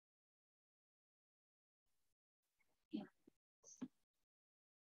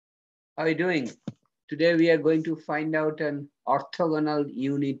How are you doing? Today we are going to find out an orthogonal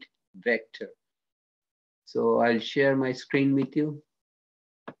unit vector. So I'll share my screen with you.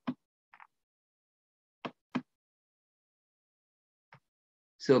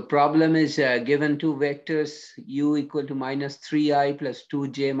 So problem is given two vectors u equal to minus 3i plus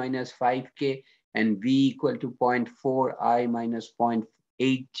 2j minus 5k and v equal to 0.4i minus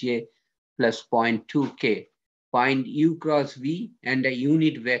 0.8j plus 0.2k. Find u cross v and a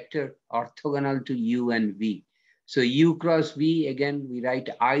unit vector orthogonal to u and v. So u cross v, again, we write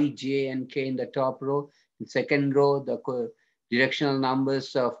I, j, and k in the top row. In second row, the directional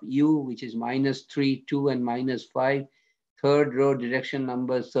numbers of u, which is minus 3, 2, and minus 5. Third row, direction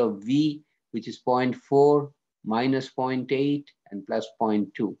numbers of v, which is 0.4, minus 0.8, and plus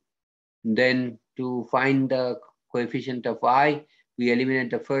 0.2. Then to find the coefficient of I, we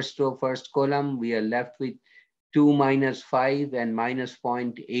eliminate the first row, first column. We are left with 2 minus 5 and minus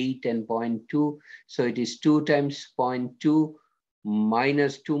 0.8 and 0.2. So it is 2 times 0.2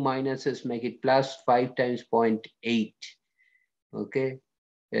 minus 2 minuses make it plus 5 times 0.8. Okay.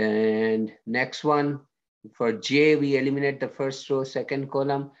 And next one, for j, we eliminate the first row, second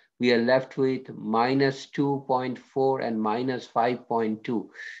column. We are left with minus 2.4 and minus 5.2.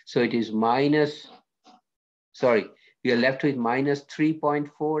 So it is we are left with minus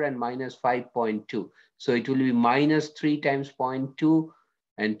 3.4 and minus 5.2. So it will be minus 3 times 0.2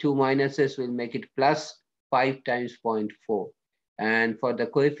 and 2 minuses will make it plus 5 times 0.4. And for the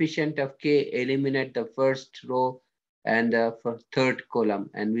coefficient of k, eliminate the first row and the third column.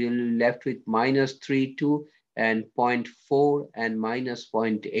 And we will be left with minus 3, 2 and 0.4 and minus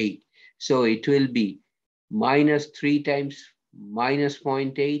 0.8. So it will be minus 3 times minus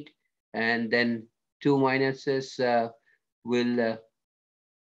 0.8 and then 2 minuses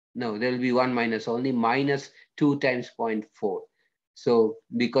there will be 1 minus, only minus 2 times 0.4. So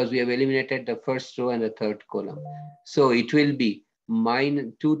because we have eliminated the first row and the third column. So it will be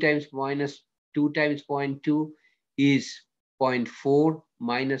minus 2 times minus 2 times 0.2 is 0.4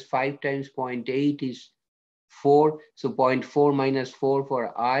 minus 5 times 0.8 is 4. So 0.4 minus 4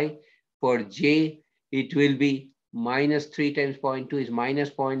 for I. For j, it will be minus 3 times 0.2 is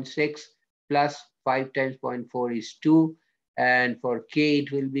minus 0.6 plus 5 times 0.4 is 2. And for k,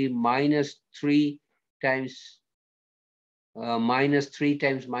 it will be minus 3 times minus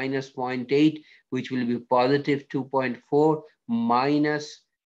 0.8, which will be positive 2.4 minus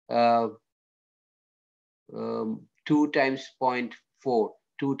 2 times 0.4.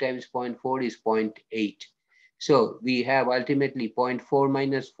 2 times 0.4 is 0.8. So we have ultimately 0.4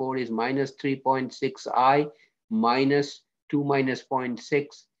 minus 4 is minus 3.6i minus 2 minus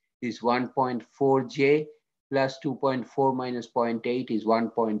 0.6 is 1.4j plus 2.4 minus 0.8 is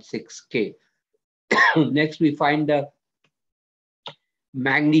 1.6k. Next, we find the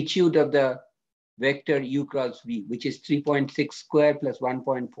magnitude of the vector u cross v, which is 3.6 square plus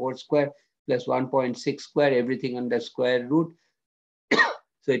 1.4 square plus 1.6 square, everything under square root.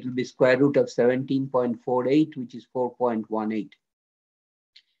 So it will be square root of 17.48, which is 4.18.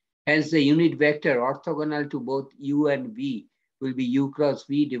 Hence, the unit vector orthogonal to both u and v will be u cross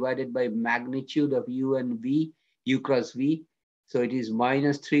v divided by magnitude of u and v, u cross v. So it is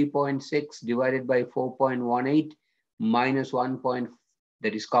minus 3.6 divided by 4.18 minus 1.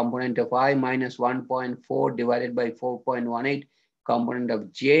 That is component of I, minus 1.4 divided by 4.18 component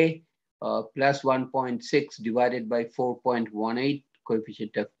of j plus 1.6 divided by 4.18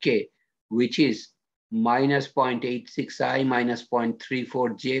 coefficient of k, which is minus 0.86i minus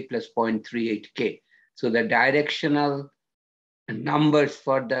 0.34j plus 0.38k. So the directional numbers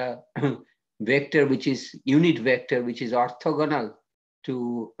for the vector, which is unit vector, which is orthogonal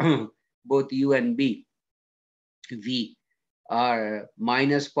to both u and v, are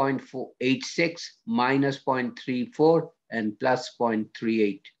minus 0.86, minus 0.34, and plus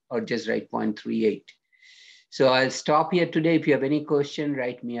 0.38, or just write 0.38. So I'll stop here today. If you have any question,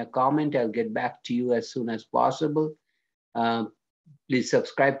 write me a comment. I'll get back to you as soon as possible. Please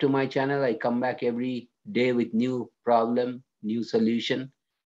subscribe to my channel. I come back every day with new problem, new solution.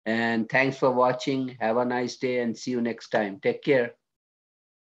 And thanks for watching. Have a nice day and see you next time. Take care.